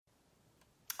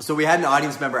So we had an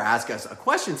audience member ask us a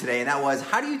question today, and that was,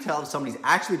 how do you tell if somebody's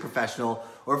actually professional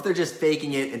or if they're just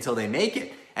faking it until they make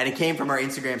it? And it came from our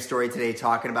Instagram story today,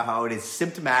 talking about how it is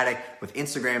symptomatic with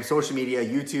Instagram, social media,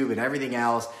 YouTube, and everything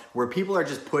else, where people are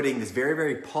just putting this very,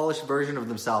 very polished version of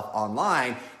themselves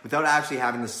online without actually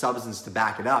having the substance to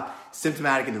back it up.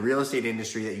 Symptomatic in the real estate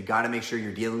industry that you got to make sure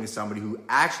you're dealing with somebody who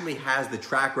actually has the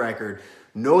track record,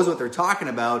 knows what they're talking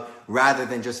about, rather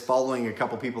than just following a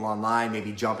couple people online,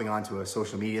 maybe jumping onto a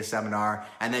social media seminar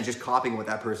and then just copying what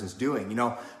that person's doing. You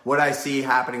know, what I see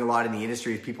happening a lot in the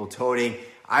industry is people toting,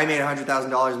 I made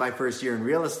 $100,000 my first year in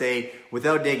real estate,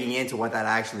 without digging into what that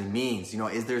actually means. You know,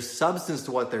 is there substance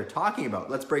to what they're talking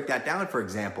about? Let's break that down. For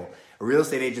example, a real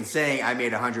estate agent saying, I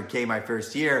made $100K my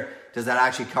first year. Does that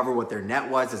actually cover what their net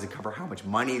was? Does it cover how much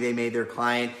money they made their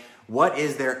client? What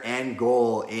is their end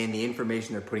goal in the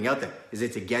information they're putting out there? Is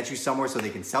it to get you somewhere so they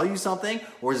can sell you something,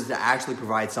 or is it to actually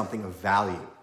provide something of value?